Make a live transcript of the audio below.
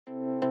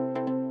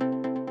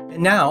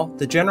And now,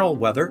 the general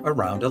weather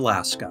around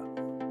Alaska.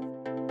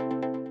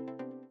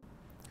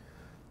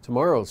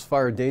 Tomorrow's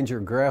fire danger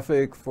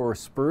graphic for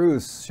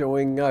Spruce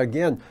showing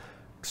again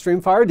extreme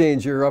fire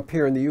danger up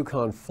here in the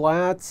Yukon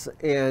Flats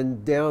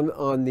and down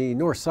on the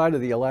north side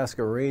of the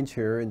Alaska Range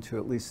here into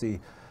at least the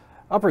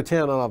upper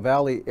Tanana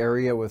Valley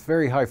area with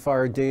very high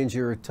fire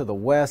danger to the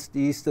west,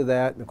 east of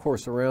that, and of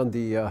course around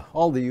the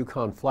all the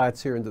Yukon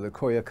Flats here into the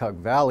Koyukuk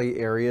Valley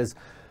areas.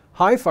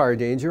 High fire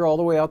danger all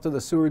the way out to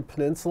the Seward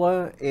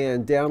Peninsula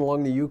and down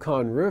along the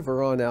Yukon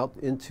River on out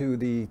into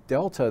the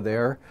delta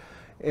there.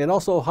 And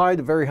also high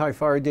to very high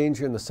fire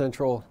danger in the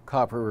central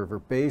Copper River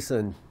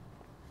Basin.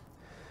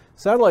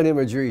 Satellite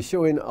imagery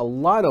showing a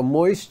lot of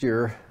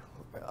moisture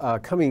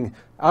coming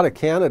out of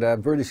Canada,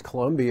 British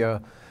Columbia,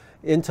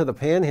 into the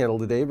Panhandle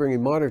today,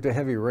 bringing moderate to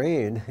heavy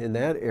rain in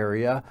that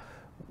area,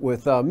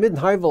 with mid and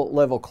high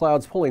level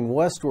clouds pulling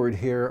westward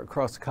here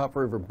across the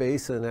Copper River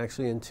Basin,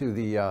 actually into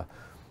the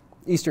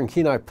eastern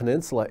Kenai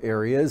Peninsula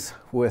areas,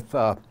 with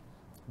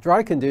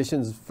dry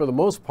conditions for the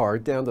most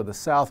part down to the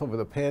south over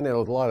the Panhandle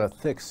with a lot of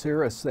thick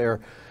cirrus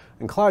there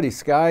and cloudy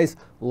skies.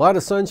 A lot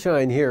of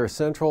sunshine here,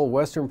 central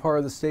western part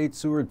of the state,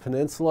 Seward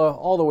Peninsula,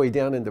 all the way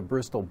down into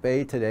Bristol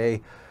Bay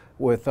today,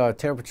 with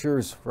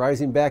temperatures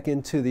rising back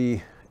into the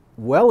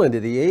well into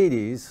the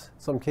 80s, in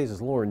some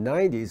cases lower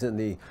 90s in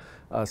the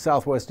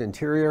southwest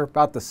interior.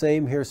 About the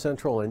same here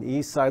central and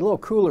east side. A little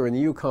cooler in the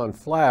Yukon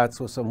Flats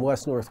with some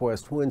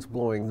west-northwest winds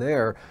blowing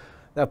there.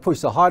 That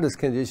pushed the hottest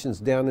conditions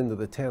down into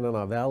the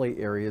Tanana Valley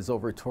areas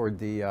over toward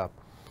the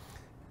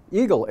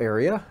Eagle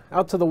area.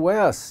 Out to the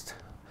west,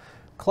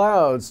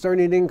 clouds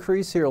starting to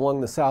increase here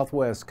along the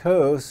southwest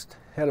coast,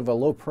 ahead of a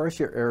low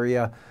pressure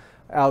area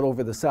out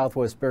over the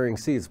southwest Bering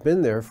Sea. It's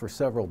been there for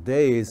several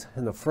days.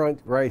 In the front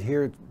right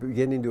here,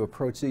 beginning to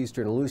approach the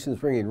eastern Aleutians,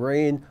 bringing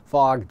rain,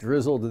 fog,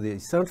 drizzle to the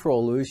central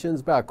Aleutians,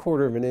 about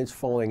 1/4 of an inch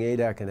falling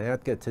Adak and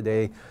Atka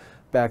today,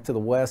 back to the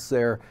west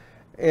there.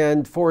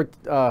 And for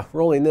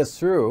rolling this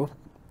through,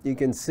 you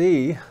can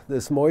see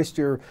this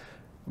moisture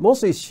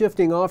mostly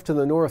shifting off to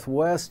the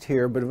northwest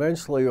here, but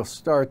eventually you'll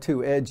start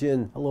to edge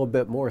in a little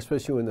bit more,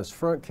 especially when this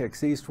front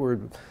kicks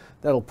eastward.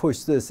 That'll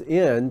push this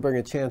in, bring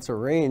a chance of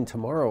rain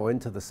tomorrow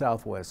into the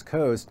southwest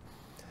coast.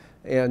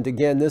 And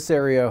again, this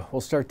area will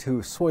start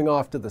to swing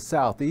off to the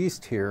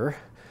southeast here.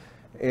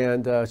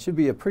 And should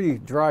be a pretty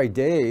dry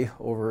day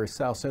over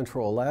south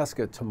central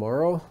Alaska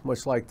tomorrow,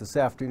 much like this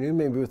afternoon,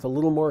 maybe with a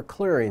little more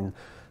clearing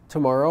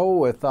tomorrow,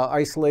 with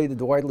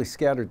isolated, widely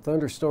scattered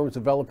thunderstorms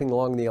developing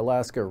along the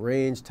Alaska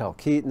Range,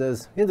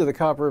 Talkeetnas, into the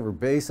Copper River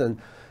Basin.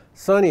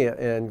 Sunny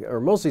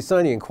or mostly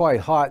sunny and quite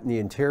hot in the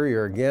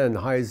interior. Again,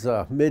 highs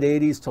mid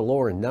 80s to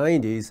lower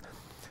 90s,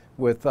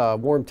 with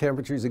warm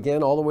temperatures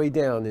again all the way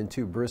down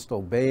into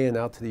Bristol Bay and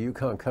out to the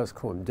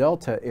Yukon-Kuskokwim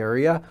Delta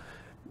area.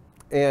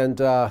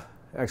 And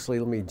actually,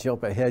 let me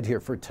jump ahead here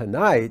for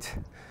tonight.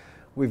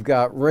 We've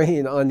got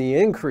rain on the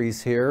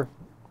increase here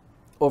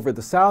over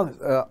the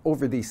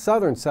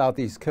southern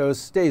southeast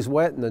coast. Stays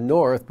wet in the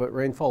north, but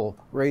rainfall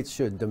rates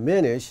should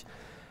diminish.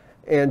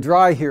 And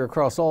dry here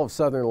across all of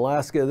southern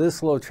Alaska.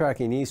 This low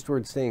tracking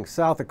eastward, staying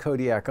south of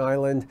Kodiak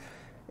Island.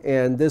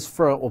 And this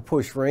front will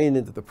push rain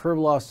into the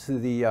Pribilofs to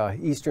the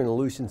eastern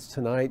Aleutians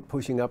tonight,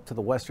 pushing up to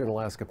the western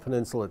Alaska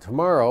Peninsula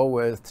tomorrow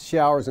with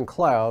showers and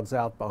clouds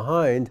out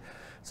behind.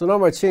 So not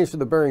much change for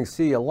the Bering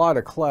Sea. A lot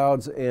of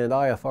clouds and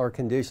IFR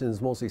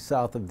conditions, mostly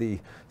south of the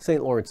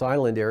St. Lawrence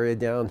Island area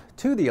down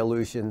to the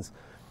Aleutians.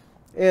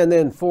 And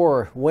then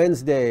for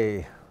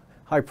Wednesday,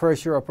 high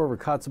pressure up over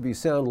Kotzebue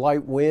Sound,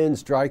 light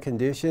winds, dry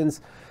conditions.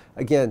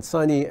 Again,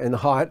 sunny and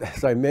hot,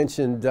 as I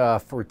mentioned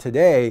for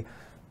today.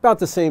 About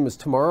the same as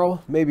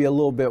tomorrow, maybe a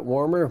little bit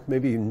warmer,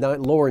 maybe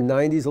lower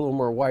 90s, a little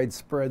more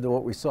widespread than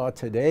what we saw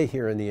today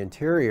here in the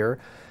interior.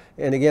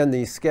 And again,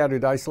 these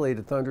scattered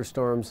isolated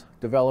thunderstorms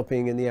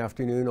developing in the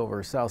afternoon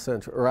over south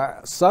central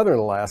or southern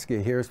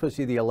Alaska here,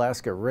 especially the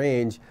Alaska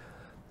Range.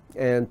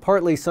 And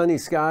partly sunny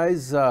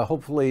skies,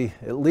 hopefully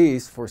at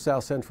least for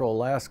south central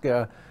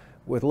Alaska,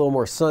 with a little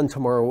more sun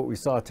tomorrow, what we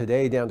saw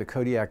today down to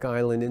Kodiak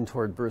Island in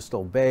toward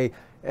Bristol Bay.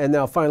 And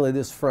now finally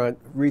this front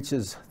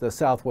reaches the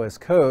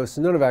southwest coast,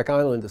 Nunivak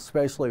Island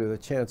especially, with a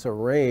chance of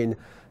rain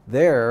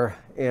there.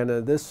 And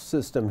this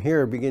system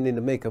here beginning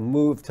to make a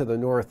move to the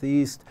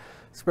northeast,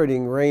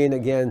 spreading rain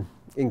again,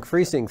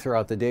 increasing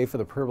throughout the day for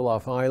the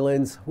Pribilof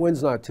Islands.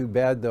 Wind's not too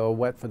bad though,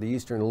 wet for the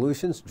eastern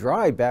Aleutians,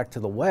 dry back to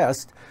the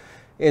west,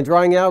 and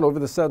drying out over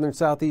the southern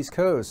southeast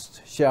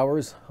coast.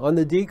 Showers on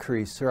the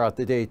decrease throughout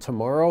the day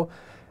tomorrow.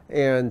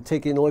 And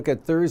taking a look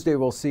at Thursday,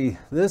 we'll see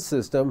this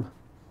system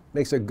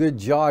makes a good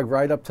jog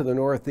right up to the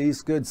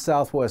northeast, good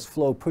southwest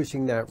flow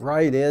pushing that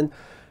right in.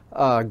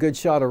 Good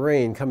shot of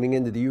rain coming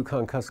into the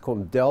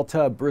Yukon-Kuskokwim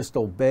Delta,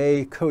 Bristol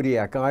Bay,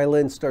 Kodiak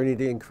Island, starting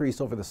to increase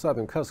over the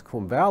southern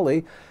Kuskokwim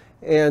Valley.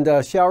 And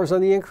showers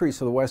on the increase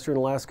for the western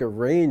Alaska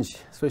Range,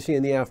 especially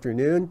in the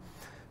afternoon.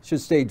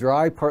 Should stay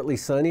dry, partly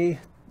sunny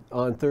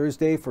on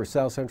Thursday for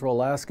south central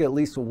Alaska, at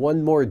least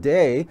one more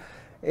day.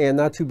 And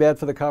not too bad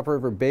for the Copper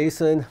River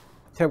Basin.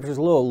 Temperatures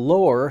a little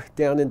lower,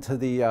 down into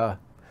the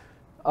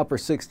upper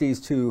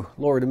 60s to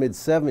lower to mid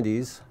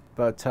 70s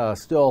but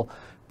still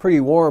pretty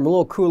warm, a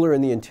little cooler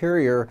in the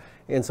interior,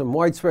 and some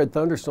widespread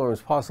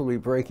thunderstorms possibly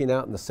breaking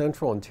out in the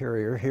central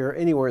interior here,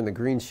 anywhere in the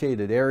green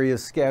shaded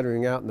areas,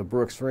 scattering out in the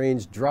Brooks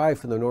Range, dry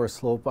from the north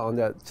slope on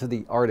to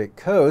the Arctic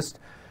coast.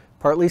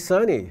 Partly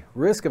sunny,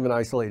 risk of an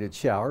isolated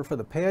shower for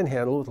the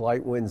Panhandle with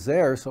light winds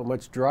there, so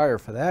much drier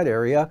for that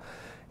area.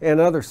 And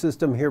another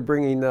system here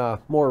bringing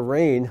more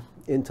rain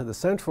into the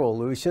central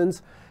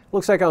Aleutians.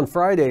 Looks like on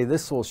Friday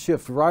this will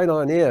shift right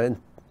on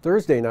in.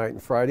 Thursday night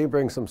and Friday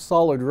bring some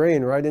solid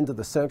rain right into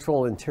the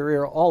central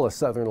interior, all of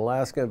southern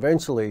Alaska,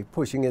 eventually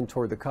pushing in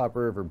toward the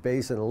Copper River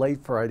Basin late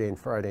Friday and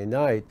Friday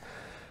night.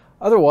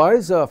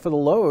 Otherwise, for the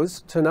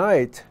lows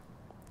tonight,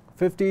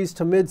 50s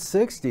to mid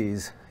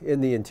 60s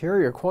in the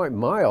interior, quite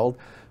mild.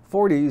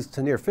 40s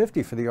to near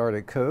 50 for the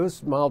Arctic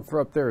coast, mild for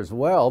up there as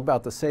well,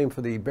 about the same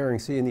for the Bering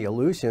Sea and the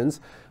Aleutians,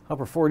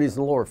 upper 40s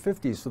and lower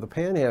 50s for the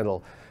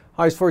Panhandle.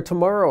 Highs for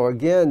tomorrow,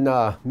 again,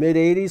 mid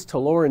 80s to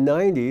lower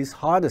 90s,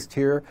 hottest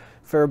here,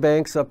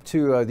 Fairbanks up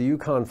to the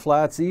Yukon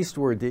Flats,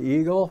 eastward to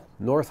Eagle,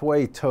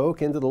 Northway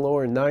Tok into the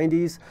lower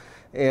 90s,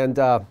 and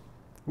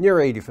near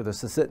 80 for the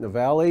Susitna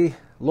Valley,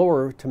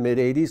 lower to mid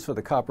 80s for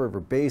the Copper River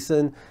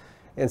Basin,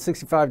 and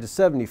 65 to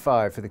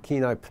 75 for the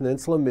Kenai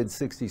Peninsula, mid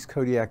 60s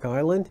Kodiak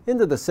Island,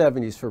 into the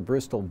 70s for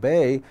Bristol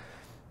Bay,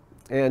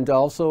 and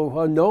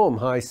also Nome,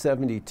 high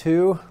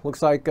 72.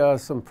 Looks like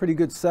some pretty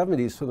good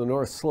 70s for the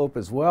North Slope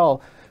as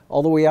well,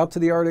 all the way out to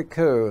the Arctic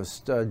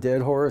coast.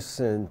 Dead Horse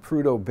and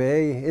Prudhoe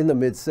Bay in the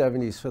mid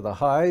 70s for the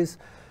highs.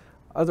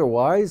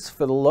 Otherwise,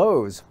 for the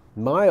lows,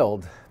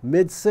 mild,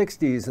 mid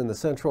 60s in the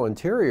central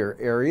interior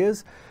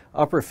areas.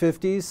 Upper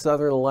 50s,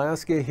 southern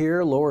Alaska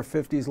here, lower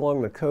 50s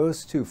along the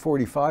coast to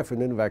 45 for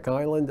Nunivak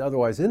Island,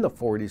 otherwise in the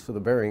 40s for the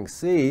Bering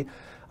Sea.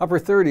 Upper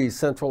 30s,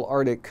 central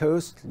Arctic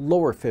coast,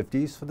 lower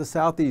 50s for the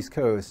southeast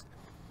coast.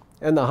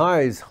 And the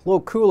highs, a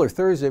little cooler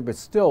Thursday, but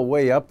still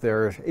way up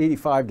there,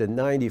 85 to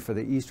 90 for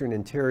the eastern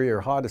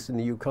interior, hottest in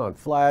the Yukon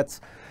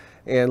Flats,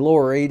 and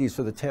lower 80s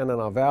for the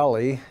Tanana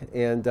Valley,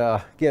 and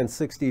again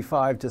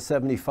 65 to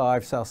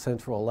 75 south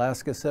central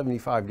Alaska,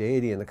 75 to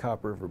 80 in the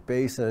Copper River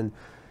Basin.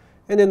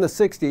 And in the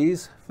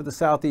 60s for the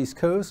southeast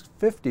coast,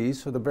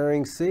 50s for the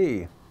Bering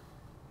Sea.